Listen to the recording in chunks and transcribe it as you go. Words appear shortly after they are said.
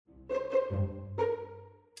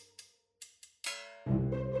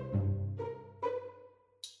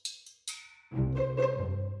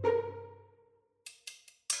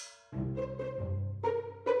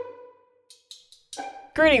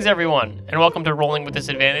Greetings, everyone, and welcome to Rolling with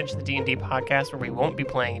Disadvantage, the D&D podcast where we won't be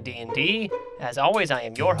playing D&D. As always, I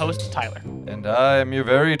am your host, Tyler. And I am your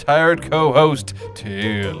very tired co-host,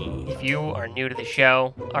 Till. If you are new to the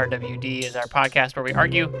show, RWD is our podcast where we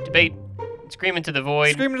argue, debate, and scream into the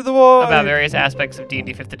void Scream into the void! about various aspects of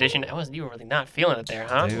D&D 5th edition. You were really not feeling it there,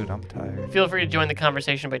 huh? Dude, I'm tired. Feel free to join the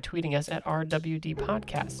conversation by tweeting us at RWD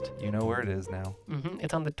Podcast. You know where it is now.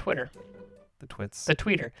 It's on the Twitter. The twits. The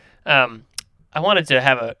tweeter. I wanted to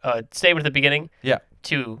have a statement at the beginning. Yeah.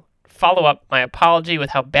 To follow up my apology with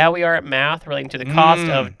how bad we are at math relating to the cost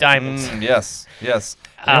of diamonds. Yes.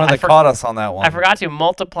 Anyone that caught us on that one. I forgot to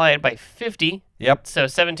multiply it by 50. Yep. So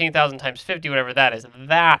 17,000 times 50, whatever that is.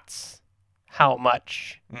 That's how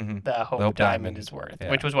much the Hope Diamond is worth. Yeah.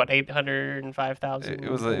 Which was what, 805,000? It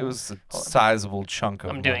was a sizable chunk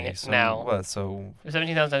of I'm doing money. it now. What? So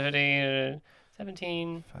 17,000 times 50,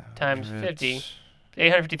 17 times 50,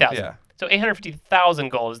 850,000. Yeah. So 850,000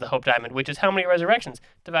 gold is the Hope Diamond, which is how many resurrections?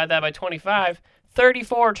 Divide that by 25,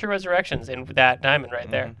 34 true resurrections in that diamond right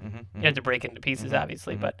there. You have to break it into pieces,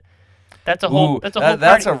 obviously, but that's a whole.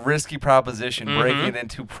 That's a risky proposition. Breaking it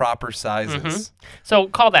into proper sizes. So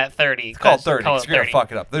call that 30. It's called 30 because you're gonna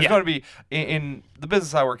fuck it up. There's going to be in the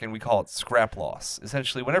business I work in, we call it scrap loss.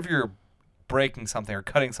 Essentially, whenever you're breaking something or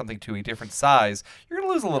cutting something to a different size, you're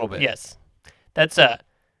gonna lose a little bit. Yes, that's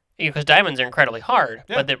because diamonds are incredibly hard,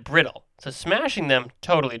 but they're brittle. So smashing them,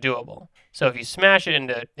 totally doable. So if you smash it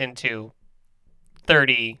into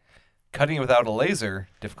 30... Cutting it without a laser,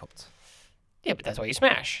 difficult. Yeah, but that's why you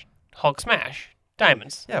smash. Hulk smash.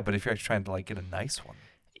 Diamonds. Yeah, but if you're actually trying to get a nice one.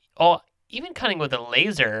 Oh, even cutting with a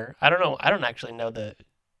laser, I don't know. I don't actually know the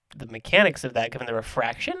mechanics of that, given the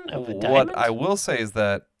refraction of the diamond. What I will say is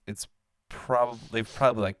that they've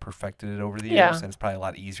probably perfected it over the years, and it's probably a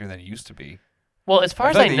lot easier than it used to be. Well, as far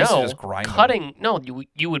as I know, cutting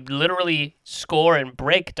you would literally score and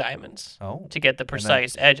break diamonds to get the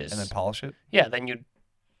precise edges. And then polish it? Yeah, then you'd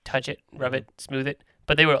touch it, rub it, smooth it.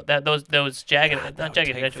 But they were those jagged, not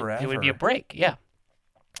jagged edges, it would be a break. Yeah.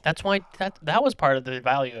 That's why that was part of the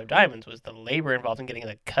value of diamonds, was the labor involved in getting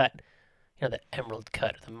the cut, the emerald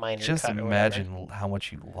cut, or the minor cut. Just imagine how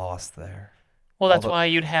much you lost there. Well, that's why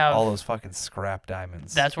you'd have all those fucking scrap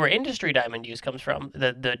diamonds. That's where industry diamond use comes from.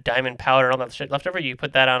 The diamond powder and all that shit left over. You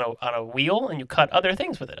put that on a wheel and you cut other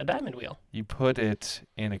things with it. A diamond wheel. You put it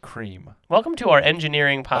in a cream. Welcome to our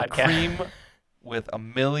engineering podcast. A cream with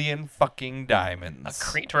 1,000,000 fucking diamonds. A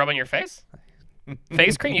cream to rub on your face?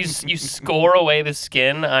 Face cream? You score away the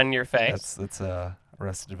skin on your face. That's a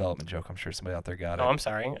Arrested Development joke. I'm sure somebody out there got it. Oh, I'm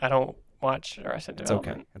sorry. I don't watch Arrested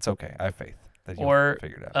Development. It's okay. I have faith that you'll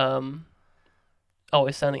figure it out.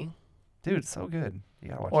 Always Sunny. Dude, it's so good. You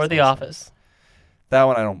gotta watch or The Office. That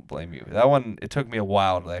one, I don't blame you. That one, it took me a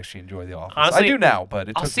while to actually enjoy The Office. Honestly, I do now, but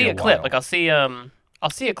it took me a while. I'll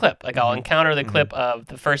see a clip. I'll encounter the clip of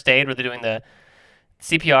the first aid where they're doing the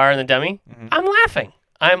CPR and the dummy. I'm laughing.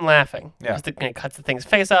 Yeah. It cuts the thing's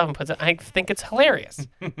face off and puts it. I think it's hilarious.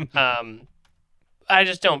 I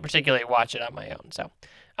just don't particularly watch it on my own. So,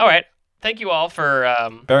 all right. Thank you all for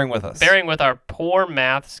bearing with us. Bearing with our poor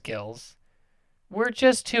math skills. We're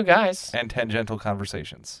just two guys. And tangential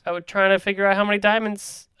conversations. I was trying to figure out how many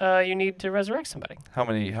diamonds you need to resurrect somebody.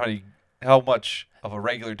 How much of a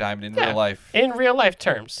regular diamond in real life? In real life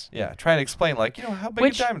terms. Yeah, try and explain, how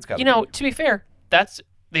big a diamond's got to be. To be fair, that's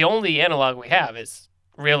the only analog we have is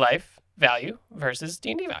real life value versus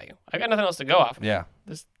D&D value. I got nothing else to go off of. Yeah.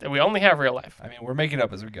 We only have real life. I mean, we're making it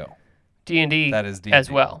up as we go. D&D. That is D&D.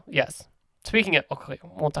 As well, yes. Speaking of, okay,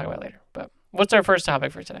 we'll talk about it later, but what's our first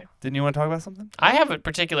topic for today? Didn't you want to talk about something? I have a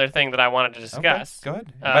particular thing that I wanted to discuss. Okay, go ahead.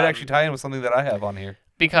 It might actually tie in with something that I have on here.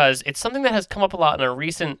 Because it's something that has come up a lot in our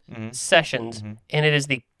recent sessions, and it is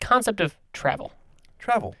the concept of travel.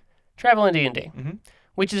 Travel in D&D,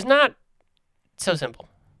 which is not so simple.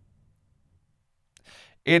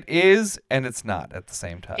 It is, and it's not at the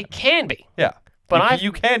same time. It can be. Yeah. But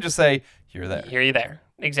you can just say, you're there. You're there.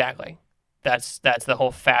 Exactly. That's the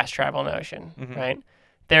whole fast travel notion, right?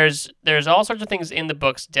 There's all sorts of things in the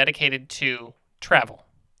books dedicated to travel.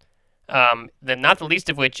 Not the least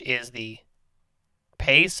of which is the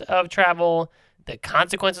pace of travel, the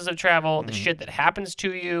consequences of travel, the shit that happens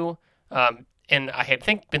to you. And I had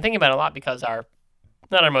been thinking about it a lot because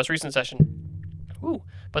not our most recent session,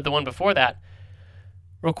 but the one before that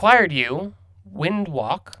required you wind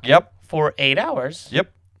walk. Yep. For 8 hours.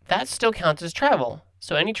 Yep. That still counts as travel.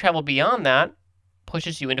 So any travel beyond that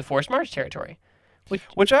pushes you into forced march territory.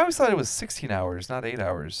 Which I always thought it was 16 hours, not 8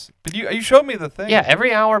 hours. But you showed me the thing. Yeah,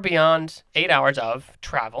 every hour beyond 8 hours of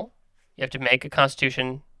travel, you have to make a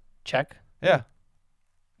constitution check. Yeah.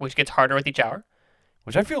 Which gets harder with each hour.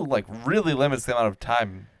 which I feel like really limits the amount of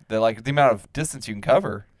time, the amount of distance you can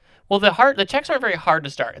cover. Well, the checks aren't very hard to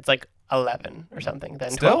start. It's like 11 or something,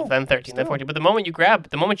 then 12, then 13, then 14. But the moment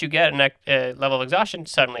you get a level of exhaustion,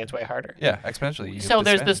 suddenly it's way harder. Yeah, exponentially. So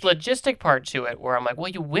there's this logistic part to it where I'm like, well,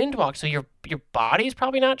 you wind walk, so your body's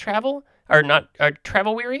probably not travel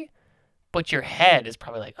weary, but your head is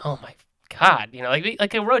probably like, oh my God,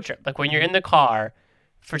 like a road trip. Like when you're in the car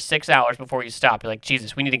for 6 hours before you stop, you're like,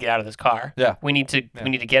 Jesus, we need to get out of this car. Yeah. We need to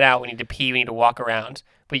get out. We need to pee. We need to walk around.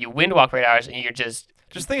 But you wind walk for 8 hours, and you're just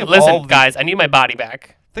think of listen, guys, I need my body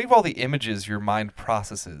back. Think of all the images your mind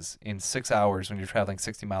processes in 6 hours when you're traveling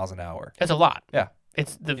 60 miles an hour. That's a lot. Yeah.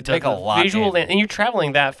 It's the take a lot visual, and you're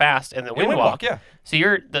traveling that fast in the wind walk. Yeah. So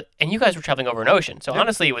and you guys were traveling over an ocean. So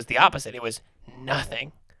honestly, it was the opposite. It was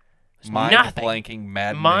nothing. Mind-blanking,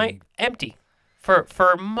 maddening. Empty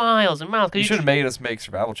for miles and miles. You should have made us make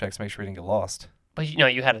survival checks, make sure we didn't get lost. But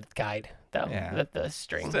you had a guide though. Yeah. The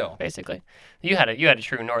string. Still. Basically, you had a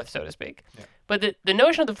true north, so to speak. Yeah. But the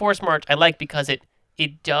notion of the forced march I like because it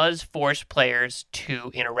does force players to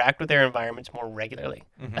interact with their environments more regularly,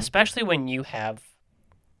 especially when you have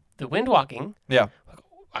the wind walking. Yeah,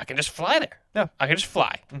 I can just fly there. Yeah, I can just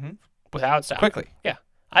fly without stopping. Quickly. Yeah,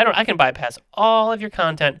 I can bypass all of your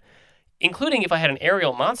content, including if I had an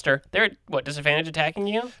aerial monster. They're at disadvantage attacking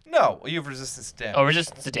you? No, you have resistance to damage. Oh,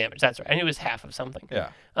 resistance to damage. That's right. I knew it was half of something.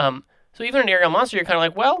 Yeah. So even an aerial monster, you're kind of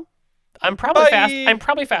like, well, I'm probably fast. I'm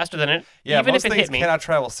probably faster than it. Yeah, even most if it things hit me. Cannot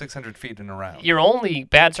travel 600 feet in a round. Your only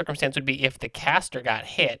bad circumstance would be if the caster got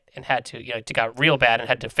hit and had to, got real bad and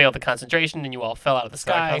had to fail the concentration, and you all fell out of the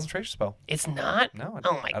sky. It's not a concentration spell. It's not. No.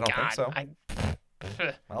 Oh my God. I don't think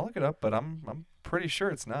so. I'll look it up, but I'm pretty sure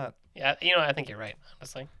it's not. Yeah, I think you're right.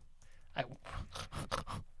 Honestly,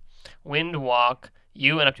 wind walk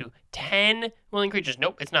you and up to 10 willing creatures.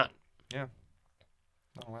 Nope, it's not. Yeah.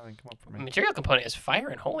 Oh, why didn't come up for me? Material component is fire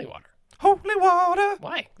and holy water. Holy water.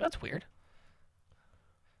 Why? That's weird.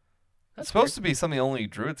 That's supposed to be something only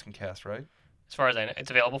druids can cast, right? As far as I know,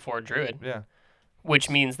 it's available for a druid. Yeah. Which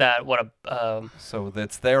means that so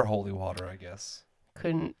that's their holy water, I guess.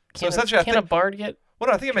 Can a bard get? Well,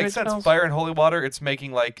 no, I think it makes sense. Spells? Fire and holy water. It's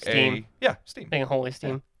making like steam. Steam. Making holy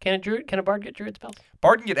steam. Yeah. Can a bard get druid spells?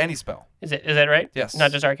 Bard can get any spell. Is that right? Yes.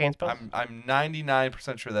 Not just arcane spells. I'm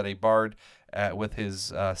 99% sure that a bard with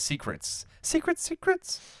his secrets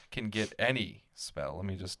can get any spell. Let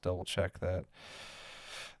me just double check that.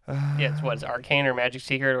 Yeah, it's arcane or magic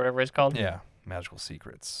secret or whatever it's called. Yeah, magical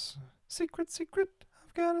secrets. Secret.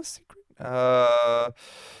 I've got a secret.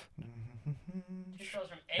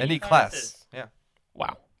 Any class. Yeah.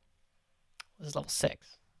 Wow. This is level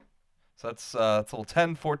 6. So that's level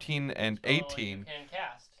 10, 14, and 18. Can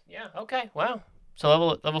cast. Yeah. Okay. Wow. So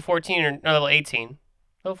level 14 or level 18.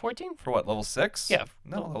 Level 14? For what? Level 6? Yeah.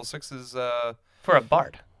 No, level 6 is for a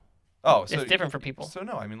bard. Oh, so it's different for people. So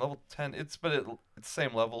no, I mean level 10. It's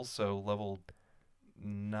same level. So level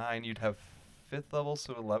 9, you'd have 5th level.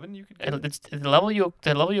 So 11, you could get. It's the level you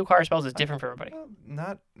acquire spells is different for everybody.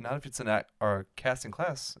 Not if it's an casting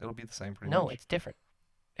class. It'll be the same pretty much. No, it's different.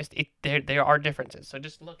 There are differences. So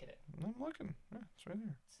just look at it. I'm looking. Yeah, it's right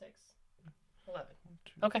there. 6, 11. 1,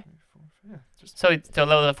 2, okay. 3, 4, yeah. So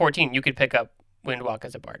level 14, you could pick up Windwalk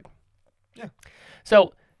as a bard. Yeah.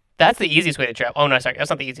 So that's the easiest way to travel. Oh, no, sorry. That's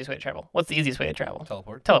not the easiest way to travel. What's the easiest way to travel?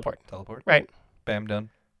 Teleport. Right. Bam, done.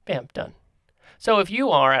 Bam, done. So if you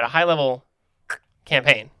are at a high-level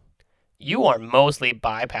campaign, you are mostly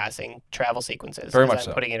bypassing travel sequences. Very much I'm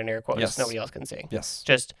so. Putting it in air quotes. Yes. Nobody else can see. Yes.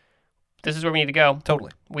 Just, this is where we need to go.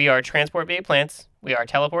 Totally. We are transport via plants. We are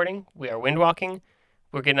teleporting. We are windwalking.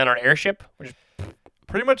 We're getting on our airship. We're just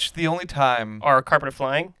pretty much the only time. Our carpet of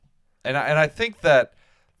flying. And I think that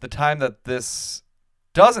the time that this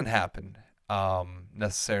doesn't happen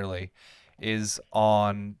necessarily is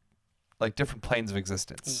on like different planes of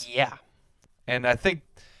existence. Yeah. And I think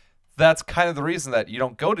that's kind of the reason that you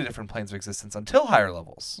don't go to different planes of existence until higher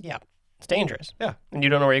levels. Yeah. It's dangerous. Yeah. And you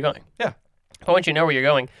don't know where you're going. Yeah. But once you know where you're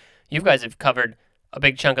going, you guys have covered a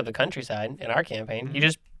big chunk of the countryside in our campaign.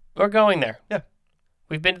 Mm-hmm. We're going there. Yeah.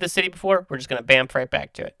 We've been to the city before. We're just going to bamf right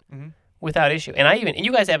back to it. Mm-hmm. Without issue. And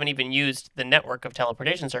you guys haven't even used the network of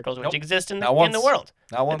teleportation circles which exist in the world.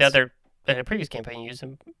 Not once. The previous campaign used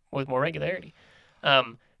them with more regularity.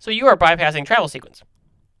 So you are bypassing travel sequence.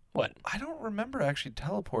 What? I don't remember actually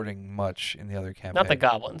teleporting much in the other campaign. Not the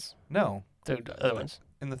goblins. No. The other ones.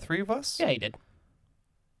 In the 3 of us? Yeah, you did.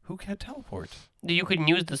 Who can teleport? You can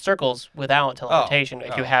use the circles without teleportation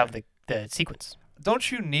if you have the sequence.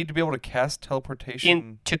 Don't you need to be able to cast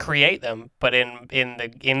teleportation to create them? But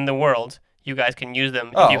in the world, you guys can use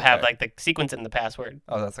them if you have like the sequence in the password.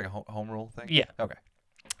 Oh, that's like a home rule thing. Yeah. Okay.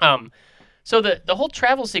 So the whole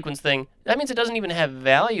travel sequence thing, that means it doesn't even have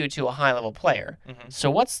value to a high-level player. Mm-hmm.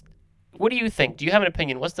 So what do you think? Do you have an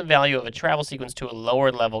opinion? What's the value of a travel sequence to a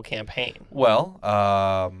lower-level campaign? Well,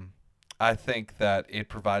 I think that it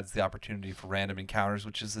provides the opportunity for random encounters,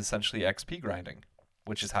 which is essentially XP grinding,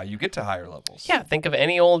 which is how you get to higher levels. Yeah, think of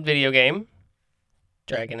any old video game,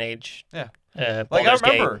 Dragon Age. Yeah. Like I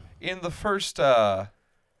remember in the first... No,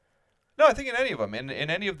 I think in any of them. In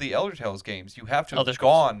any of the Elder Tales games, you have to have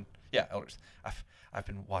gone... Yeah, Elders. I've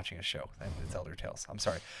been watching a show, and it's Elder Tales. I'm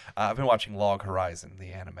sorry. I've been watching Log Horizon,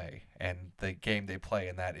 the anime, and the game they play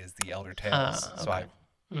in that is the Elder Tales. Okay.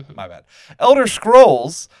 So my bad. Elder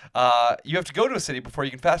Scrolls, you have to go to a city before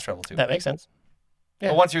you can fast travel to it. That makes sense.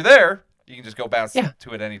 Yeah. But once you're there, you can just go bounce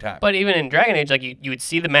to it any time. But even in Dragon Age, like you would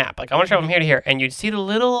see the map. Like, I want to travel from here to here, and you'd see the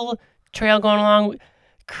little trail going along,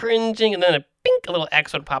 cringing, and then a little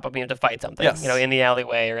X would pop up and you have to fight something, in the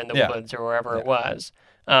alleyway or in the woods or wherever it was.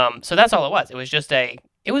 So that's all it was. It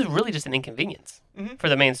was really just an inconvenience for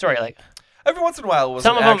the main story. Like, every once in a while, it was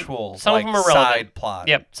actual side plot.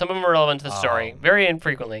 Yep, some of them are relevant to the story, very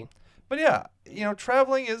infrequently. But yeah,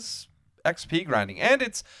 traveling is XP grinding, and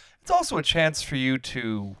it's also a chance for you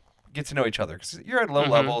to get to know each other because you're at low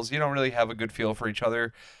levels. You don't really have a good feel for each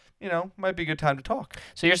other. Might be a good time to talk.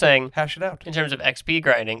 So you're saying, hash it out. In terms of XP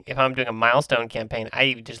grinding, if I'm doing a milestone campaign,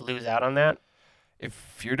 I just lose out on that?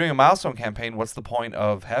 If you're doing a milestone campaign, what's the point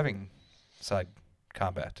of having side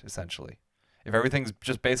combat, essentially? If everything's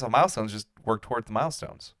just based on milestones, just work towards the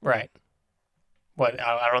milestones. Right. What?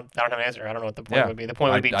 I don't have an answer. I don't know what the point would be. The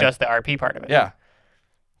point would be just the RP part of it. Yeah.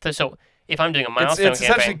 So if I'm doing a milestone campaign... It's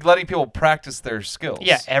essentially letting people practice their skills.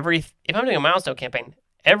 Yeah. If I'm doing a milestone campaign,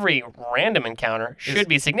 every random encounter should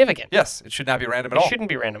be significant. Yes. It should not be random at all. It shouldn't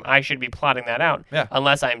be random. I should be plotting that out. Yeah.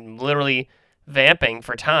 Unless I'm literally vamping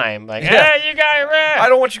for time. Like, hey, you guys... I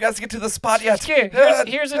don't want you guys to get to the spot yet.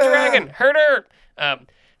 Here's a dragon. Herder.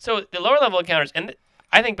 So the lower level encounters, and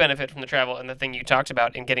I think benefit from the travel and the thing you talked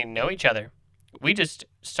about in getting to know each other. We just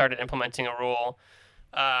started implementing a rule.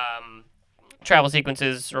 Travel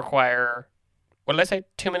sequences require, what did I say,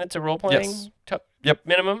 2 minutes of role playing? Yes.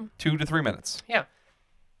 Minimum? 2 to 3 minutes. Yeah.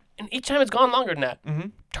 And each time it's gone longer than that. Mm-hmm.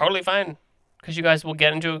 Totally fine. Because you guys will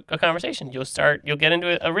get into a conversation. You'll get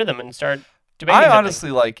into a rhythm and start debating. I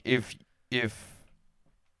honestly like if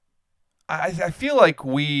I feel like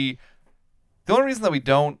the only reason that we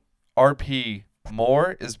don't RP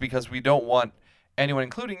more is because we don't want anyone,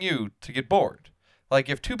 including you, to get bored. Like,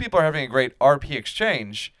 if two people are having a great RP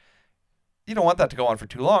exchange, you don't want that to go on for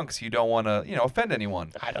too long because you don't want to, offend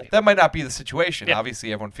anyone. That might not be the situation. Yeah.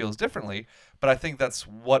 Obviously, everyone feels differently, but I think that's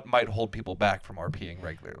what might hold people back from RPing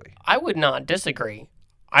regularly. I would not disagree.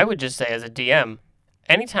 I would just say, as a DM,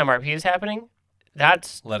 anytime RP is happening,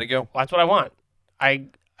 let it go. That's what I want. I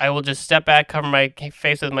will just step back, cover my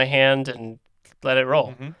face with my hand, and let it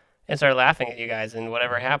roll. Mm-hmm. And start laughing at you guys and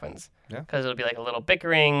whatever happens. Yeah. Because it'll be like a little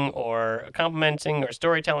bickering or complimenting or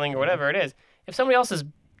storytelling or whatever it is. If somebody else is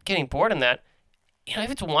getting bored in that, if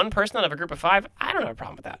it's one person out of a group of 5, I don't have a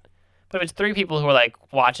problem with that. But if it's 3 people who are like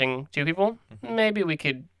watching 2 people, maybe we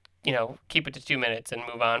could, keep it to 2 minutes and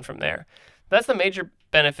move on from there. That's the major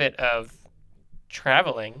benefit of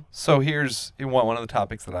traveling. So here's one of the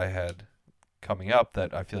topics that I had coming up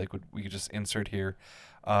that I feel like we could just insert here.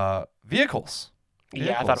 Vehicles.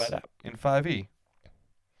 Yeah, I thought about that. In 5e.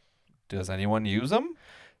 Does anyone use them?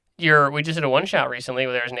 We just did a one-shot recently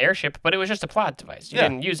where there was an airship, but it was just a plot device. You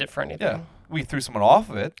didn't use it for anything. Yeah, we threw someone off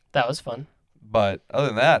of it. That was fun. But other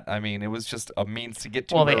than that, it was just a means to get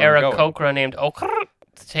to where the Aarakocra named Okr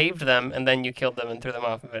saved them, and then you killed them and threw them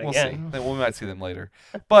off of it again. We'll see. We might see them later.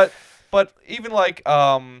 But even like,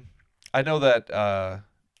 I know that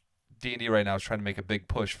D&D right now is trying to make a big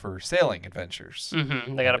push for sailing adventures.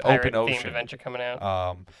 Mm-hmm. They got a pirate-themed adventure coming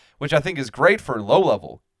out. Which I think is great for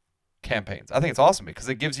low-level campaigns. I think it's awesome because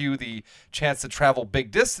it gives you the chance to travel big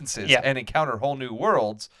distances and encounter whole new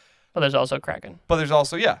worlds. But there's also Kraken. But there's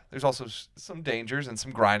also some dangers and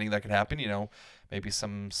some grinding that could happen. Maybe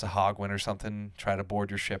some Sahagwin or something try to board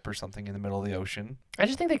your ship or something in the middle of the ocean. I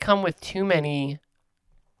just think they come with too many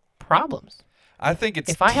problems. I think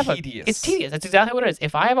it's tedious. It's tedious. That's exactly what it is.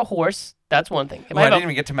 If I have a horse, that's one thing. I didn't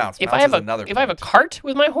even get to mounts. If I have a cart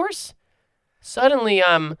with my horse, suddenly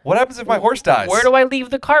what happens if my horse dies? Where do I leave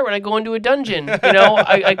the cart when I go into a dungeon?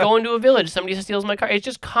 I go into a village, somebody steals my cart. It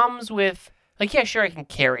just comes with sure, I can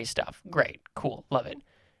carry stuff. Great, cool, love it.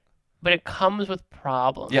 But it comes with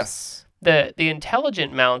problems. Yes. The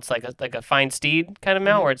intelligent mounts, like a fine steed kind of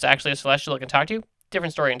mount, where it's actually a celestial that can talk to you,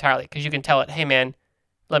 different story entirely, because you can tell it, hey man,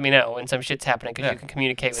 let me know when some shit's happening, because you can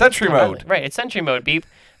communicate with Sentry mode. Right, it's sentry mode, beep.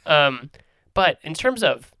 But in terms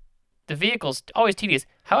of the vehicles, always tedious.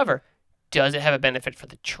 However, does it have a benefit for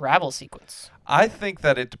the travel sequence? I think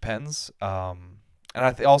that it depends. And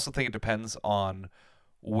I also think it depends on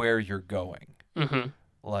where you're going. Mm-hmm.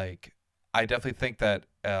 Like, I definitely think that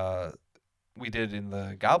we did in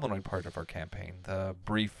the Goblinoid part of our campaign, the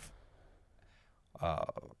brief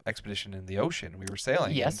expedition in the ocean. We were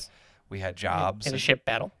sailing. Yes. We had jobs. In a ship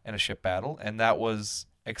battle. And a ship battle. And that was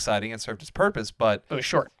exciting and served its purpose, but It was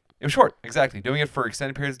short. it was short. Exactly. Doing it for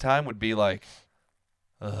extended periods of time would be like,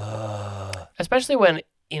 Especially when,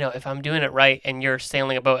 if I'm doing it right and you're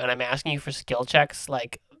sailing a boat and I'm asking you for skill checks,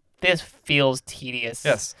 like, this feels tedious.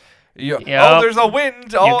 yes. Yep. Oh, there's a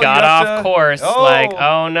wind. Oh, You got off course. Oh. Like,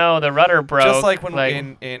 oh no, the rudder broke. Just like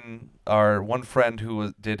when in our one friend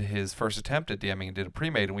who did his first attempt at DMing and did a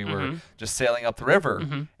pre-made, and we were just sailing up the river,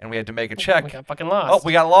 and we had to make a check. We got fucking lost. Oh,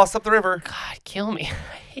 we got lost up the river. God, kill me.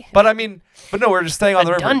 But no, we were just staying on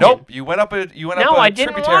the river. dungeon. Nope, you went up a No, I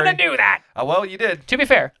didn't tributary. want to do that. Oh, well, you did. To be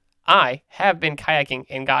fair, I have been kayaking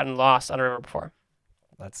and gotten lost on a river before.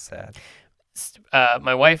 That's sad.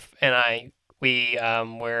 My wife and I, we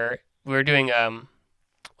were doing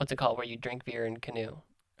what's it called, where you drink beer and canoe?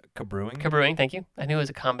 Cabrewing? Cabrewing, thank you. I knew it was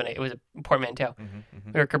a combination. It was a portmanteau.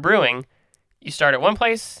 Mm-hmm. We were cabrewing. You start at one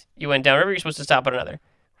place, you went downriver, you're supposed to stop at another.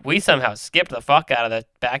 We somehow skipped the fuck out of the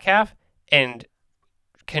back half and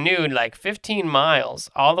canoed like 15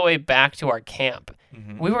 miles all the way back to our camp.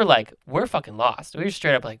 Mm-hmm. We were like, we're fucking lost. We were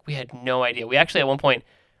straight up like, we had no idea. We actually at one point,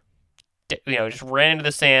 just ran into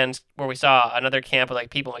the sands where we saw another camp of like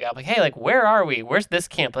people. And we got like, hey, like, where are we? Where's this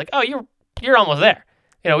camp? Like, oh, you're almost there.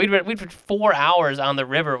 We'd been 4 hours on the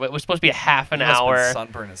river. It was supposed to be a half an hour. Must have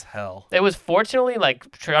been sunburn as hell. It was fortunately like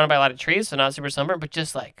surrounded by a lot of trees, so not super sunburned, but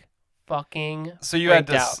just like fucking. So you had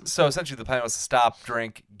to. out. So essentially, the plan was to stop,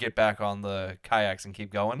 drink, get back on the kayaks, and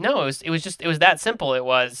keep going. No, it was that simple. It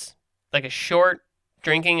was like a short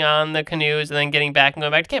drinking on the canoes and then getting back and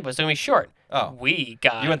going back to camp. It was going to be short. Oh, You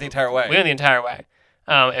went the entire way. We went the entire way.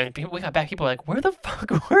 And we got back. People were like, "Where the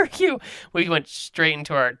fuck were you?" We went straight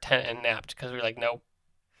into our tent and napped because we were like, "Nope,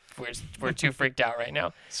 we're too freaked out right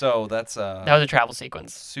now." So that's that was a travel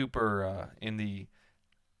sequence. Super in the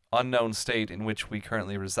unknown state in which we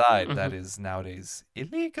currently reside. Mm-hmm. That is nowadays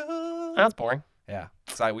illegal. That's boring. Yeah,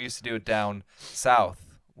 because we used to do it down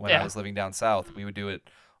south when I Yeah. was living down south. We would do it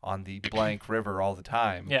on the blank river all the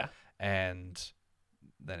time. Yeah. And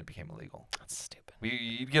then it became illegal. That's stupid.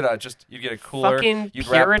 You'd get a cooler. Fucking You'd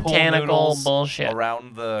wrap pool puritanical noodles bullshit.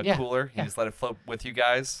 around the Yeah. cooler. You Yeah. just let it float with you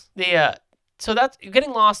guys. So that's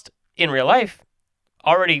getting lost in real life.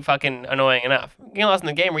 Already fucking annoying enough. Getting lost in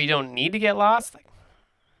the game where you don't need to get lost. Like,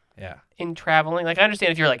 Yeah. in traveling, like I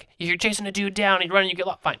understand if you're chasing a dude down and you run and you get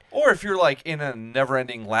lost, fine. Or if you're like in a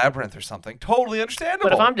never-ending labyrinth or something, totally understandable.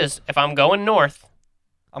 But if I'm going north,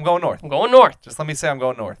 I'm going north. I'm going north. Just let me say I'm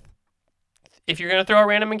going north. If you're gonna throw a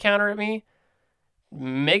random encounter at me,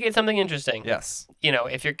 make it something interesting. Yes.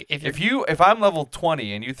 If If I'm level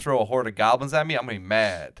 20 and you throw a horde of goblins at me, I'm gonna be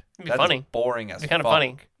mad. It'd be That's funny. boring as It'd be kind of fuck.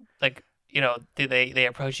 funny. Like, do they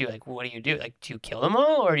approach you like, what do you do? Like, do you kill them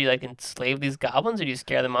all, or do you like enslave these goblins, or do you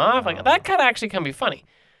scare them off? Like that could actually can be funny.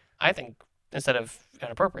 I think instead of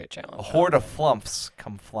an appropriate challenge. A horde of flumps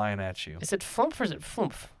come flying at you. Is it flump or is it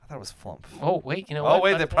flump? I thought it was flump. Oh wait, you know what? Oh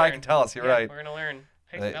wait, they Let's probably learn. can tell us. You're Yeah, right. We're gonna learn.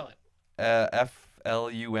 How do They- you spell it?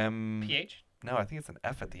 FLUM. PH? No, I think it's an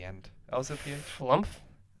F at the end. Oh, is it PH? Flump?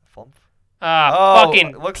 Flump.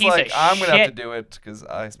 Fucking looks piece like of I'm gonna have to shit. do it because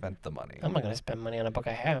I spent the money. I'm not gonna spend money on a book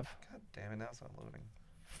I have. God damn it! Now it's not loading.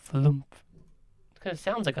 Flump. Because it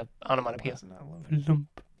soundonomatopia. Why Onomatopoeia. is it not loading?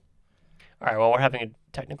 Flump. All right. Well, we're having a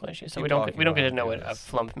technical issue, so Keep we don't talking get to while I know do what a this.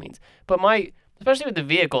 flump means. But especially with the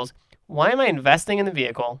vehicles, why am I investing in the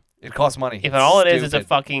vehicle It costs money. if all it is a Stupid.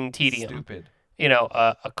 fucking tedium? Stupid.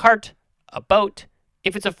 A cart, a boat.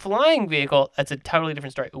 If it's a flying vehicle, that's a totally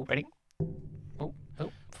different story. Ooh, ready? Oh.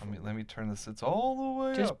 Let me turn this. It's all the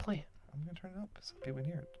way Just up. play it. I'm gonna turn it up so people can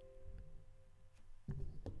hear it.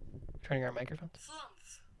 Turning our microphones.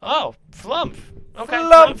 Oh, flump. Okay.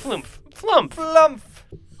 Flump. Flump. Flump. Flump.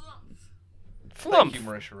 Flump. Thank you,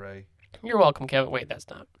 Marisha Ray. You're welcome, Kevin. Wait, that's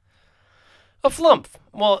not. A flump.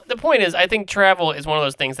 Well, the point is, I think travel is one of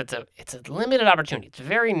those things it's a limited opportunity. It's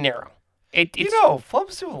very narrow. It's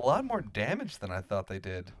flumps do a lot more damage than I thought they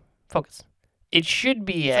did. focus. It should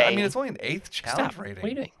be It's only an 8th challenge Stop. rating. What are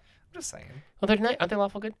you doing? I'm just saying. Well, they're not. Aren't they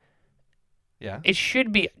lawful good? Yeah. It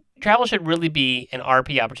should be. Travel should really be an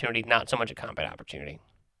RP opportunity, not so much a combat opportunity.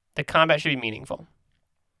 The combat should be meaningful.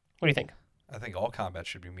 What do you think? I think all combat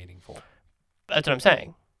should be meaningful. That's what I'm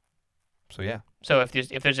saying. So yeah. So if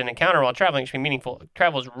there's an encounter while traveling, it should be meaningful.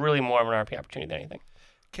 Travel is really more of an RP opportunity than anything.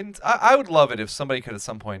 I would love it if somebody could at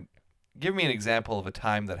some point give me an example of a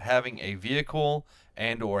time that having a vehicle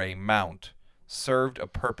and or a mount served a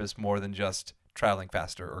purpose more than just traveling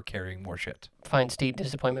faster or carrying more shit. Find Steed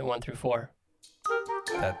Disappointment 1 through 4.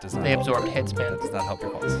 That does not They help. absorbed hits, man. That does not help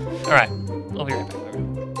your cause. All right, we'll be right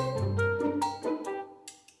back.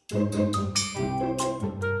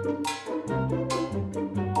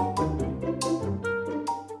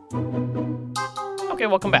 Okay,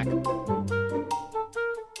 welcome back.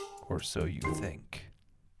 Or so you think.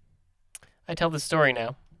 I tell this story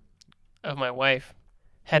now of my wife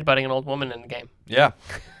headbutting an old woman in the game. Yeah,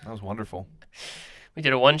 that was wonderful. We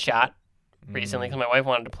did a one-shot recently because my wife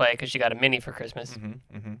wanted to play because she got a mini for Christmas.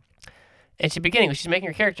 Mm-hmm. And she's beginning, when she's making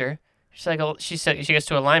her character, she's like, she said she gets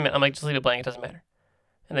to alignment. I'm like, just leave it blank. It doesn't matter.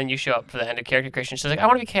 And then you show up for the end of character creation. She's like, I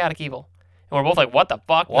want to be chaotic evil. And we're both like, what the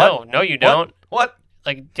fuck? What? No, you don't. What?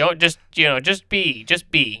 Like, don't just be.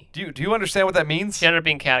 Do you understand what that means? She ended up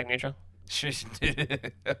being chaotic neutral.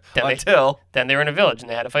 Until Then they were in a village and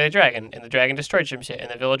they had to fight a dragon, and the dragon destroyed some shit, and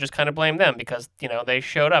the villagers kind of blamed them because, they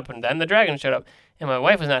showed up, and then the dragon showed up, and my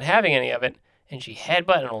wife was not having any of it, and she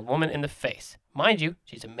headbutted an old woman in the face. Mind you,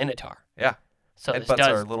 she's a minotaur. Yeah. So this Headbutts are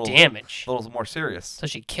does a little- damage. a little more serious. So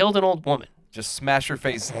she killed an old woman. Just smash her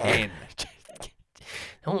face in.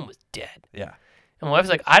 No one was dead. Yeah. And my wife's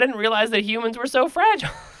like, I didn't realize that humans were so fragile.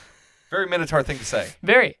 Very Minotaur thing to say.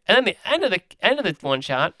 Very. And then the end of the one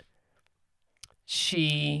shot,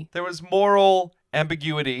 she There was moral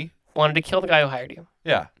ambiguity. wanted to kill the guy who hired you.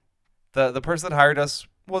 Yeah. The person that hired us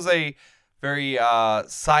was a very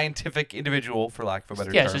scientific individual, for lack of a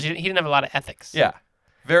better Yeah, term. so he didn't have a lot of ethics. Yeah.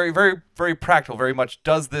 Very, very, very practical. Very much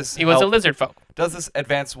does this He was a help- lizard folk. Does this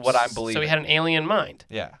advance what I'm believing? So he had an alien mind.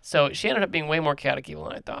 Yeah. So she ended up being way more chaotic evil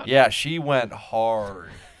than I thought. Yeah, she went hard.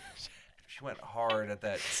 She went hard at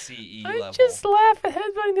that CE I level. just laugh at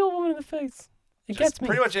headbutting the old woman in the face. It Just gets me.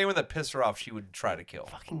 pretty much anyone that pissed her off, she would try to kill.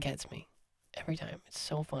 Fucking gets me. Every time. It's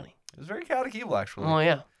so funny. It was very chaotic evil, actually. Oh,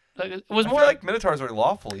 yeah. Like, it was I more feel like Minotaurs are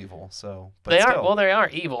lawful evil, so. But they still. are. Well, they are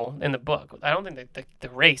evil in the book. I don't think that the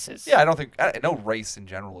race is. Yeah, I don't think no race in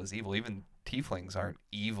general is evil. Even tieflings aren't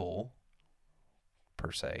evil,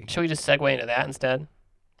 per se. Should we just segue into that instead?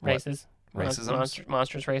 What? Races. Racisms?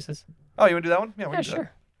 Monstrous races. Oh, you want to do that one? Yeah, we Yeah, can do that.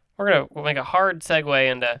 sure. We'll make a hard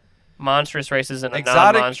segue into monstrous races in a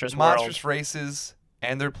Exotic non-monstrous monstrous world. races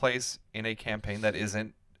and their place in a campaign that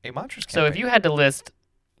isn't a monstrous So campaign. if you had to list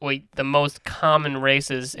the most common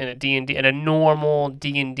races in a D&D, in a normal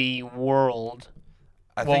D&D world,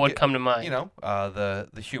 I what think would come to mind?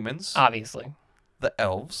 the humans, Obviously. the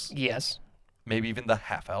elves, Yes. maybe even the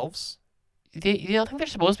half elves. I think they're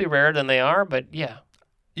supposed to be rarer than they are, but yeah.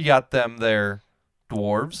 You got them there,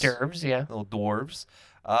 dwarves, Derbs, yeah. little dwarves,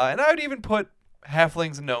 and I would even put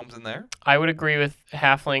halflings and gnomes in there. I would agree with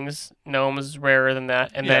halflings, gnomes rarer than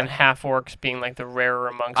that, and then Yeah. half-orcs being like the rarer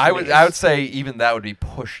amongst I would say even that would be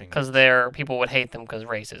pushing. because people would hate them because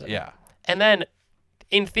racism. Yeah. And then,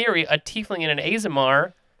 in theory, a tiefling and an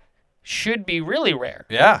Azamar should be really rare.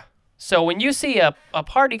 Yeah. So when you see a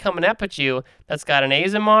party coming up at you that's got an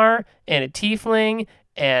Azamar and a tiefling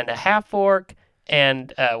and a half-orc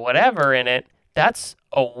and whatever in it, that's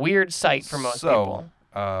a weird sight for most people.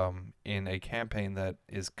 In a campaign that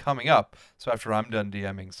is coming up, so after I'm done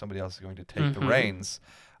DMing, somebody else is going to take the reins.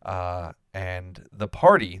 And the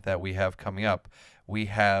party that we have coming up, we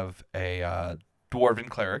have a dwarven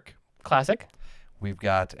cleric. Classic. We've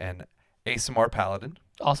got an Aasimar paladin.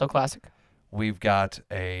 Also classic. We've got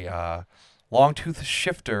a long-tooth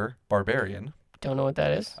shifter barbarian. Don't know what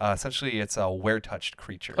that is. Essentially, it's a were-touched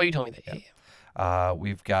creature. Oh, you told me that. Yeah.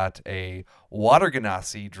 We've got a water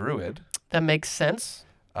genasi druid. That makes sense.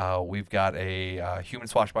 We've got a human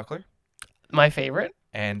swashbuckler My favorite.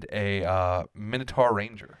 and a minotaur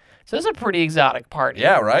ranger. So this is a pretty exotic party.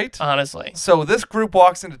 Yeah, right? Honestly. So this group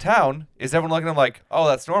walks into town. Is everyone looking at them like, oh,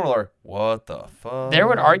 that's normal, or what the fuck? There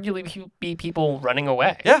would arguably be people running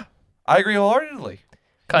away. Yeah, I agree wholeheartedly. You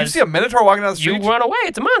Because see a minotaur walking down the you street? run away,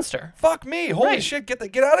 it's a monster. Fuck me. Holy Right. shit, get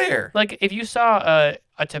out of here. Like, if you saw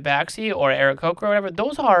a tabaxi or an Aarakocra or whatever,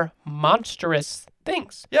 those are monstrous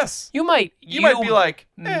things. Yes. You might You might be like,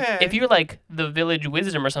 if you're like the village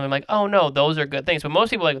wisdom or something, like, oh no, those are good things. But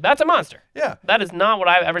most people are like, that's a monster. yeah. That is not what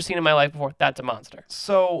I've ever seen in my life before. That's a monster.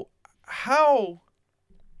 So how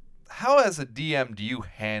as a DM do you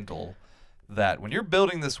handle that when you're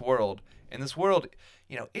building this world? In this world,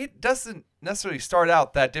 it doesn't necessarily start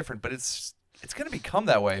out that different, but it's going to become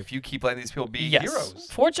that way if you keep letting these people be heroes.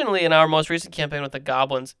 Fortunately, in our most recent campaign with the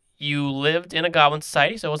goblins, you lived in a goblin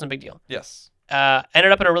society, so it wasn't a big deal. Yes.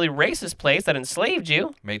 Ended up in a really racist place that enslaved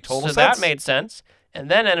you. Made total so sense. that made sense. And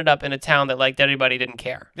then ended up in a town that liked everybody, didn't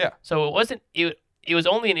care. Yeah. So it wasn't. it was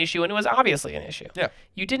only an issue, and it was obviously an issue. Yeah.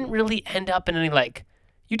 You didn't really end up in any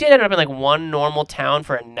you did end up in one normal town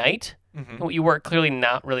for a night. Mm-hmm. You were clearly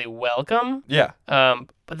not really welcome. Yeah.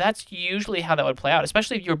 But that's usually how that would play out,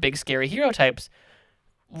 especially if you're big scary hero types,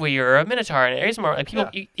 where you're a Minotaur and Asimar. People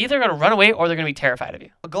either going to run away or they're going to be terrified of you.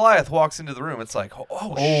 Goliath walks into the room. It's like,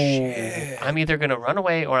 oh shit. I'm either going to run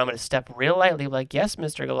away or I'm going to step real lightly, like, yes,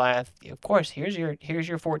 Mr. Goliath. Of course. Here's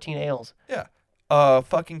your 14 ales. Yeah.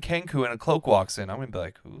 Fucking Kenku in a cloak walks in. I'm gonna be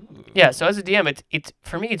like, ooh. Yeah. So as a DM, it's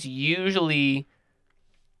for me, it's usually,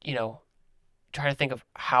 try to think of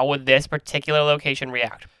how would this particular location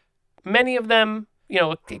react. Many of them,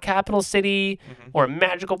 capital city or a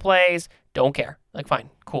magical place, don't care. Like, fine,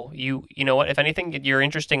 cool. You know what? If anything, you're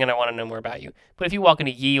interesting, and I want to know more about you. But if you walk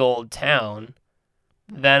into ye old town,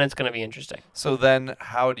 then it's gonna be interesting. So then,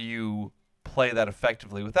 how do you play that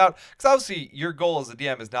effectively without, because obviously your goal as a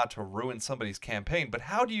DM is not to ruin somebody's campaign, but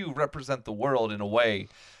how do you represent the world in a way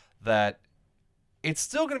that it's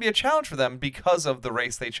still going to be a challenge for them because of the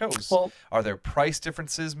race they chose? Well, are there price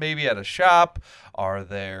differences maybe at a shop? Are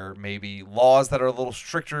there maybe laws that are a little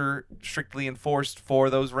strictly enforced for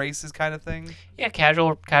those races kind of thing? Yeah,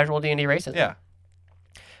 casual D&D races. Yeah.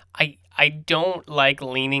 I don't like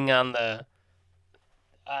leaning on the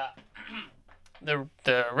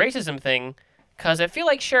racism thing, because I feel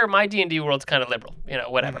like, sure, my D&D world's kind of liberal,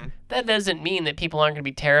 whatever. Mm-hmm. That doesn't mean that people aren't going to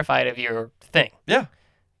be terrified of your thing. Yeah.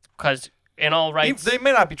 Because in all rights... They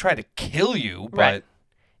may not be trying to kill you, but... Right.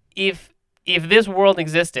 If this world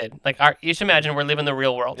existed, you should imagine we're living the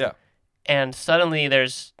real world. Yeah. And suddenly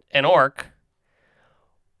there's an orc,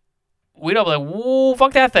 we'd all be like, whoa,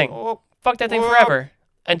 fuck that thing. Fuck that thing forever.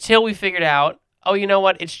 Until we figured out, oh, you know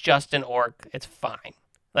what? It's just an orc. It's fine.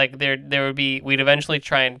 We'd eventually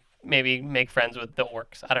try and maybe make friends with the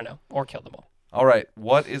orcs. I don't know. Or kill them all. All right.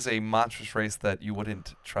 What is a monstrous race that you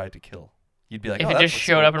wouldn't try to kill? You'd be like, if it just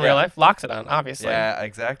showed up in real life, Loxodon, obviously. Yeah,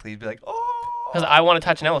 exactly. You'd be like, oh. Because I want to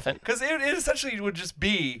touch an elephant. Because it essentially would just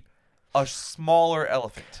be a smaller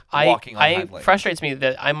elephant walking on hind legs. It frustrates me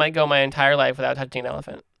that I might go my entire life without touching an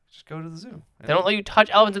elephant. Just go to the zoo. They don't let you touch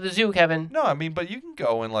elephants at the zoo, Kevin. No, I mean, but you can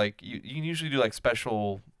go and you can usually do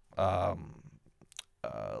special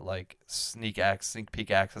sneak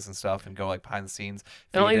peek access and stuff, and go behind the scenes.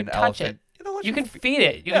 They don't let you touch it. You can feed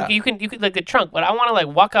it. You can the trunk. But I want to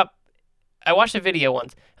walk up. I watched a video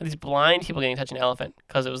once of these blind people getting to touch an elephant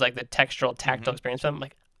because it was the tactile experience. So I'm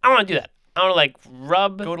like, I want to do that. I want to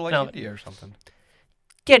rub. Go to India or something.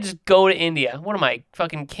 Yeah, just go to India. What am I,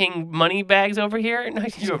 fucking king money bags over here? No,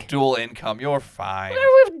 you have dual income. You're fine. We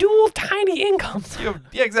have dual tiny incomes.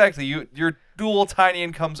 Exactly. Your dual tiny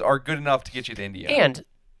incomes are good enough to get you to India. And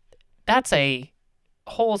that's a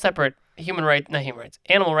whole separate animal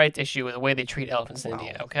rights issue with the way they treat elephants in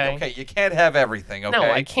India, okay? Okay, you can't have everything, okay? No,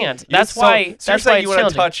 I can't. That's why you're saying you want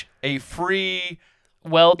to touch a free,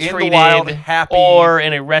 well-treated, in the wild, happy, or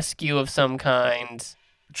in a rescue of some kind.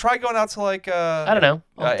 Try going out to I don't know.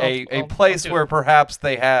 a place where perhaps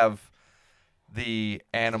they have the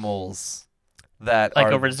animals that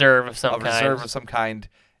are a reserve of some kind. A reserve of some kind,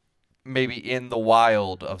 maybe in the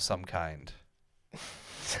wild of some kind.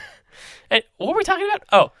 And what were we talking about?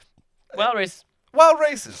 Oh, wild races. Wild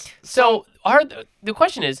races. So the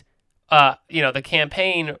question is, the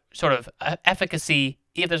campaign sort of efficacy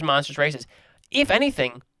if there's monstrous races. If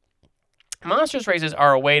anything, monstrous races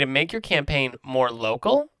are a way to make your campaign more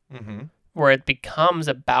local, where it becomes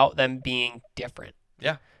about them being different.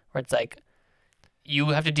 Yeah. Where it's you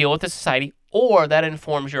have to deal with the society, or that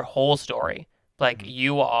informs your whole story.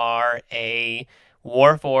 You are a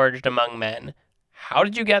warforged among men. How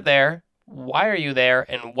did you get there? Why are you there?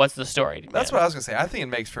 And what's the story? That's what I was going to say. I think it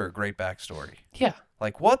makes for a great backstory. Yeah.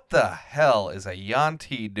 What the hell is a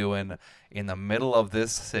Yuan-ti doing in the middle of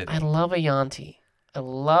this city? I love a Yuan-ti. I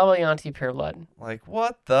love a Yuan-ti pureblood.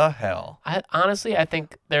 What the hell? I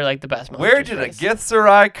think they're the best monsters. Where did a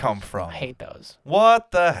Githzerai come from? I hate those.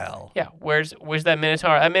 What the hell? Yeah, where's that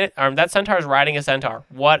Minotaur? That centaur is riding a centaur.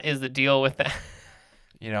 What is the deal with that?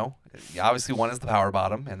 Obviously one is the power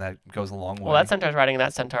bottom, and that goes a long way. Well, that centaur's riding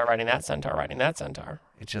that centaur, riding that centaur, riding that centaur.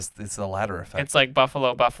 It's the ladder effect. It's like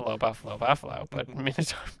buffalo, buffalo, buffalo, buffalo, but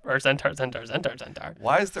Minotaur, or centaur, centaur, centaur, centaur.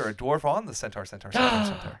 Why is there a dwarf on the centaur, centaur, centaur,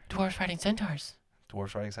 centaur? Dwarves riding centaurs.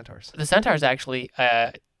 Dwarves riding centaurs. The centaur is actually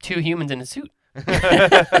 2 humans in a suit.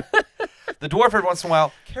 The dwarf every once in a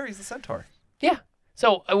while carries the centaur. Yeah.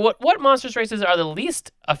 So what monstrous races are the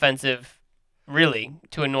least offensive, really,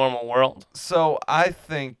 to a normal world? So I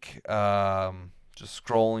think just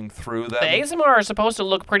scrolling through them. The Asimar are supposed to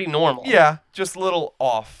look pretty normal. Yeah, just a little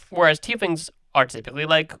off. Whereas tieflings are typically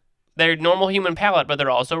they're normal human palette, but they're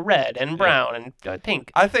also red and brown and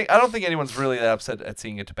pink. I don't think anyone's really that upset at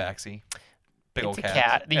seeing a Tabaxi. Big old It's a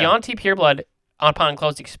cat. The Yuan-ti pureblood, upon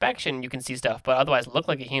close inspection, you can see stuff, but otherwise look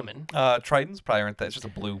like a human. Tritons probably aren't that. It's just a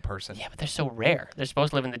blue person. Yeah, but they're so rare. They're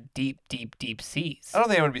supposed to live in the deep, deep, deep seas. I don't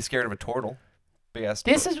think anyone would be scared of a turtle. Big ass.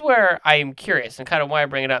 This is where I'm curious and kind of why I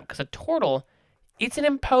bring it up, because a turtle, it's an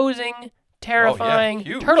imposing, terrifying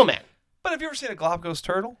huge. turtle man. But have you ever seen a Galapagos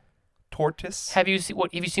turtle? Tortoise? Have you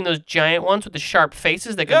seen those giant ones with the sharp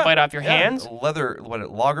faces that can bite off your hands? Leather,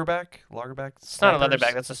 loggerback? Loggerback? It's not a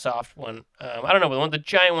leatherback, that's a soft one. I don't know, but the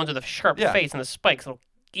giant ones with the sharp face and the spikes that'll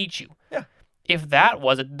eat you. Yeah. If that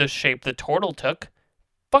was the shape the turtle took,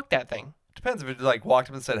 fuck that thing. Depends if it like walked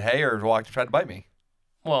up and said hey or walked and tried to bite me.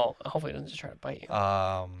 Well, hopefully it doesn't just try to bite you.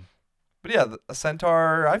 But yeah, a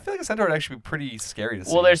centaur, I feel like a centaur would actually be pretty scary to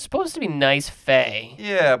see. Well, they're supposed to be nice fae.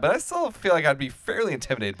 Yeah, but I still feel like I'd be fairly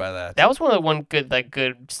intimidated by that. That was one of the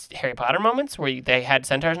good Harry Potter moments where they had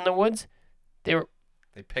centaurs in the woods. They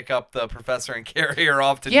pick up the professor and carry her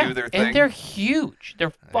off to do their thing. And they're huge.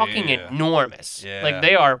 They're fucking enormous. Yeah. Like,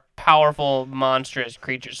 they are powerful, monstrous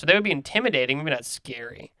creatures. So they would be intimidating, maybe not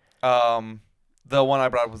scary. The one I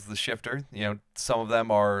brought up was the shifter. You know, some of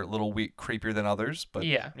them are a little creepier than others, but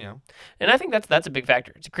you know. And I think that's a big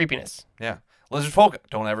factor. It's a creepiness. Yeah. Lizard folk.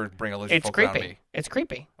 Don't ever bring a lizard folk around me. It's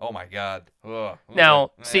creepy. Oh my god. Ugh.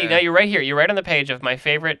 Now, see, now you're right here. You're right on the page of my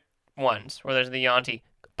favorite ones where there's the Yuan-ti.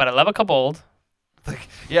 But I love a kobold. Like,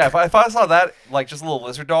 yeah, if I saw that, like just a little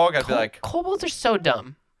lizard dog, I'd be like, kobolds are so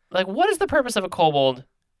dumb. Like, what is the purpose of a kobold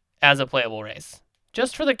as a playable race?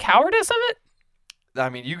 Just for the cowardice of it? I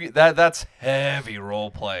mean, that's heavy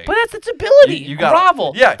role play. But that's its ability. You got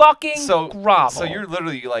grovel. Yeah. Fucking grovel. So you're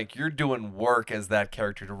literally like you're doing work as that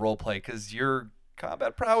character to role play because your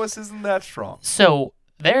combat prowess isn't that strong. So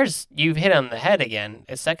you've hit on the head again.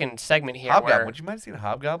 A second segment here. Hobgoblin. Would you mind seeing a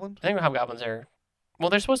hobgoblin? I think hobgoblins are. Well,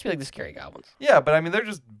 they're supposed to be like the scary goblins. Yeah, but I mean they're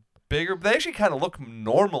just bigger. They actually kind of look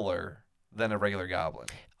normaler than a regular goblin.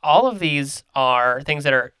 All of these are things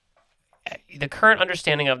that are. The current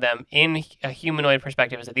understanding of them in a humanoid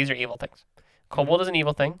perspective is that these are evil things. Kobold is an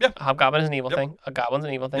evil thing. Yep. A hobgoblin is an evil thing. A goblin's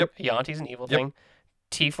an evil thing. Yep. A Yuan-ti is an evil thing.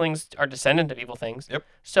 Tieflings are descendant of evil things. Yep.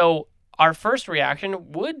 So our first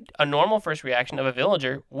reaction a normal first reaction of a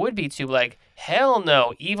villager would be to like, hell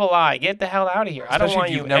no, evil eye, get the hell out of here. Especially I don't want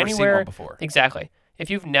if you've you never anywhere. Seen one before. Exactly.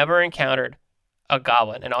 If you've never encountered a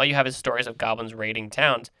goblin and all you have is stories of goblins raiding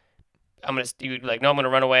towns, you'd be like, no, I'm gonna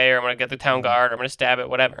run away, or I'm gonna get the town guard, or I'm gonna stab it,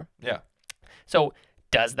 whatever. Yeah. So,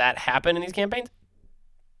 does that happen in these campaigns?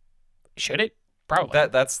 Should it? Probably.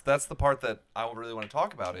 That's the part that I really want to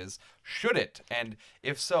talk about is should it, and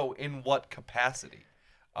if so, in what capacity?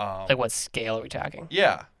 Like what scale are we talking?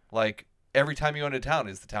 Yeah, like every time you go into town,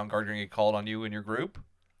 is the town guard going to get called on you and your group?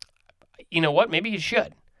 You know what? Maybe you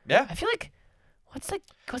should. Yeah. I feel like what's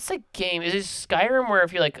the game? Is it Skyrim where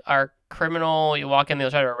if you like are criminal, you walk in,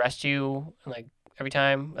 they'll try to arrest you, and like every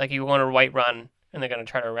time, like you go on a Whiterun. And they're going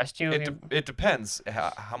to try to arrest you? It depends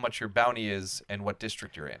how much your bounty is and what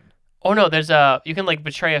district you're in. Oh, no, you can, like,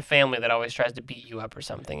 betray a family that always tries to beat you up or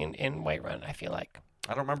something in Whiterun, I feel like.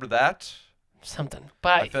 I don't remember that. Something.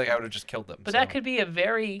 But I feel like I would have just killed them. But that could be a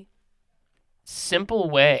very simple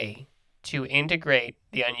way to integrate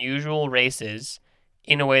the unusual races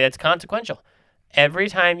in a way that's consequential. Every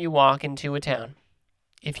time you walk into a town,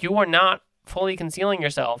 if you are not fully concealing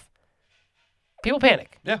yourself, people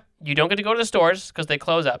panic. Yeah. You don't get to go to the stores because they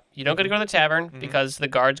close up. You don't get to go to the tavern because the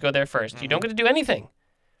guards go there first. You don't get to do anything.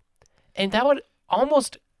 And that would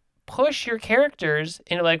almost push your characters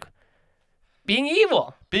into, like, being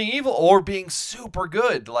evil. Being evil or being super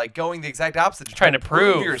good, like going the exact opposite. Trying to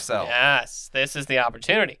prove yourself. Yes, this is the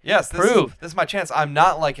opportunity. Yes, prove. This is my chance. I'm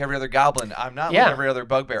not like every other goblin. I'm not like every other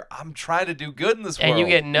bugbear. I'm trying to do good in this world. And you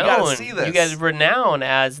get known. You gotta see this. You get renowned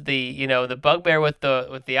as the bugbear with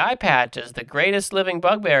the eye patches, the greatest living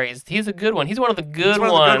bugbear. He's a good one. He's one of the good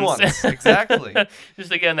ones. Exactly.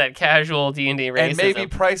 Just again that casual D&D racism. And maybe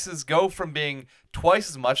prices go from being twice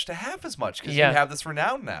as much to half as much because you have this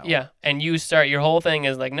renown now. Yeah, and you start your whole thing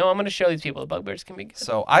is like, no, I'm going to show these people the bugbears can be good.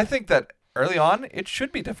 So I think that early on it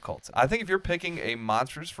should be difficult. I think if you're picking a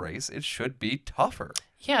monstrous race, it should be tougher.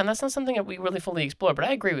 Yeah, and that's not something that we really fully explore, but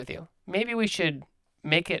I agree with you. Maybe we should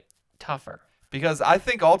make it tougher. Because I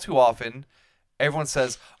think all too often everyone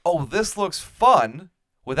says, "Oh, this looks fun,"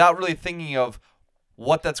 without really thinking of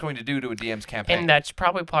what that's going to do to a DM's campaign. And that's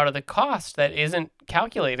probably part of the cost that isn't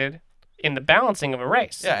calculated in the balancing of a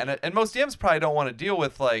race. Yeah, and most DMs probably don't want to deal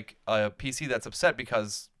with like a PC that's upset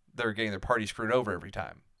because they're getting their party screwed over every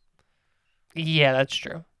time. Yeah, that's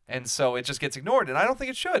true. And so it just gets ignored, and I don't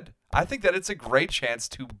think it should. I think that it's a great chance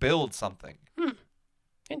to build something.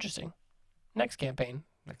 Interesting. Next campaign.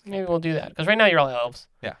 Maybe we'll do that. Because right now you're all elves.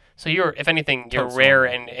 Yeah. So you're, if anything, you're Totes rare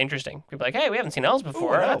normal. and interesting. People are like, hey, we haven't seen elves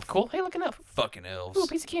before. an That's elf. cool. Hey, look, an elf. Fucking elves. Ooh,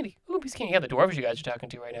 piece of candy. Ooh, piece of candy. Yeah, the dwarves you guys are talking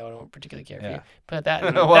to right now, I don't particularly care for Yeah. you. But that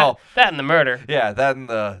and, Well- that and the murder. Yeah, that and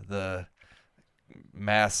the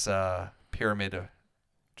mass pyramid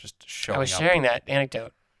just showing I was up. sharing that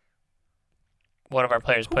anecdote. One of our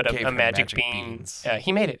players Who put gave a him magic magic bean. beans?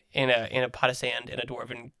 He made it in a pot of sand in a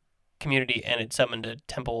dwarven community, and it summoned a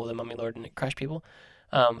temple of the Mummy Lord, and it crushed people.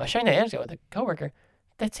 I was sharing that anecdote with a coworker.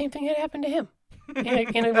 That same thing had happened to him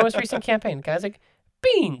in a most recent campaign. Guy's like,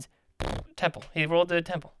 beans, temple. He rolled to a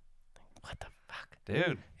temple. What the fuck?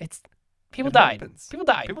 Dude. It's people It died. happens. People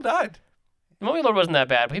died. People died. The Mummy Lord wasn't that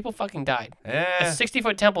bad, but people fucking died. A Yeah.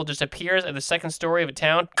 60-foot temple just appears at the second story of a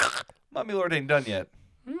town. Mummy Lord ain't done yet.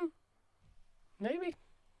 Maybe.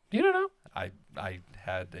 You don't know. I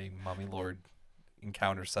had a Mummy Lord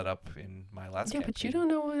encounter set up in my last Yeah, campaign. but you don't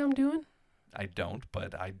know what I'm doing. I don't,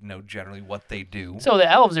 but I know generally what they do. So the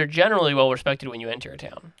elves are generally well respected when you enter a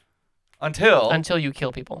town. Until you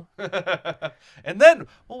kill people. And then,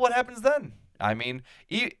 well, what happens then? I mean,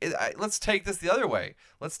 let's take this the other way.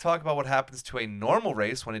 Let's talk about what happens to a normal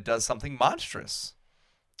race when it does something monstrous.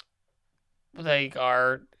 They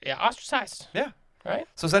are ostracized. Yeah. Right?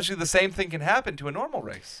 So essentially the same thing can happen to a normal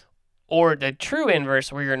race. Or the true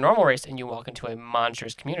inverse, where you're a normal race and you walk into a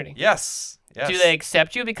monstrous community. Yes. Yes. Do they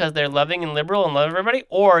accept you because they're loving and liberal and love everybody?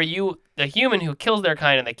 Or are you the human who kills their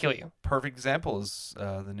kind and they kill you? Perfect example is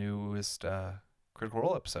the newest Critical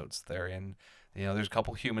Role episodes. They're in, there's a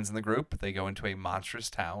couple humans in the group. They go into a monstrous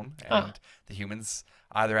town, and the humans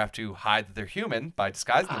either have to hide that they're human by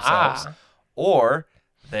disguising themselves, or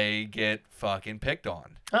they get fucking picked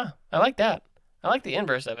on. I like that. I like the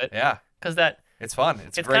inverse of it. Yeah. Because that... It's fun.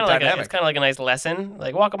 It's a It's great kind of dynamic. it's kind of like a nice lesson.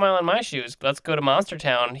 Like, walk a mile in my shoes. Let's go to Monster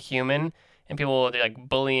Town, human. And people will be like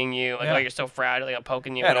bullying you, like, Yeah. oh, you're so fragile, like I'm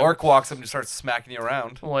poking you. Yeah, an whatever. orc walks up and just starts smacking you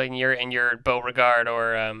around. Well, in your Beauregard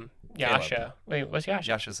or Yasha. Wait, what's Yasha?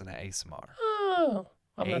 Yasha's an ASMR. Oh,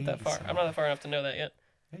 I'm not that far. Ace. I'm not that far enough to know that yet.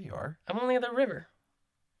 Yeah, you are. I'm only at the river,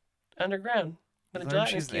 underground. With a Learned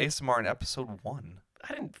gelatinous she's an cube. ASMR in episode 1.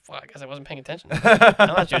 I didn't. Well, I guess I wasn't paying attention. I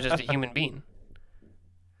thought she was just a human being.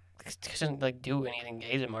 She doesn't like do anything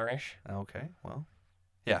ASMR-ish. Okay, well,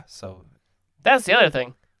 yeah. So That's the other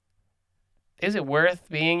thing. Is it worth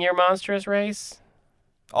being your monstrous race?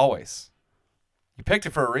 always, you picked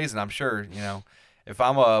it for a reason. I'm sure. If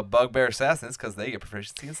I'm a bugbear assassin, it's because they get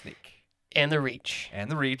proficiency in sneak And the reach.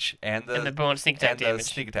 and the reach and the bonus sneak attack and the damage.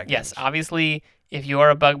 sneak attack Yes, damage. obviously, if you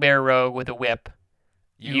are a bugbear rogue with a whip,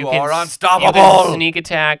 You can are s- unstoppable. You can sneak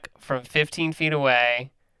attack from 15 feet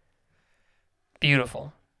away.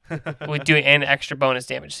 Beautiful. With doing and extra bonus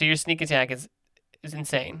damage. So your sneak attack is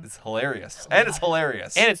insane. It's hilarious, and it's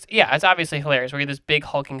hilarious. And it's obviously hilarious. Where you're this big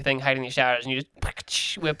hulking thing hiding in the shadows, and you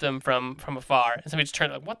just whip them from afar, and somebody just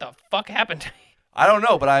turns like, "What the fuck happened to me? I don't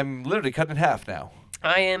know, but I'm literally cut in half now.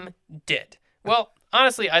 I am dead." Well,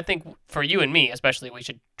 honestly, I think for you and me, especially, we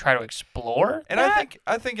should try to explore. And that.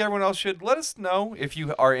 I think everyone else should let us know if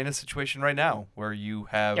you are in a situation right now where you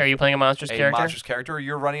have Are you playing a monstrous a character? monstrous character, or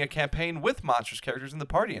you're running a campaign with monstrous characters in the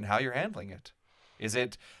party, and how you're handling it. Is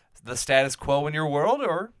it the status quo in your world,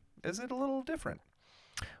 or is it a little different?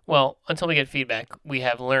 Well, until we get feedback, we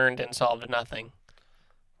have learned and solved nothing.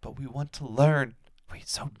 But we want to learn. We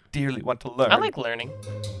so dearly want to learn. I like learning.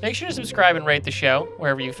 Make sure to subscribe and rate the show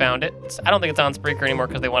wherever you found it. I don't think it's on Spreaker anymore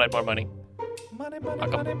because they wanted more money. money, money,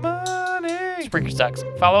 Welcome. money, money. Spreaker sucks.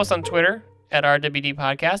 Follow us on Twitter at RWD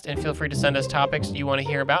Podcast, and feel free to send us topics you want to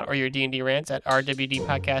hear about or your D&D rants at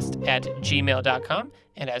rwdpodcast@gmail.com.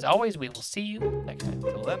 And as always, we will see you next time.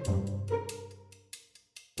 Till then.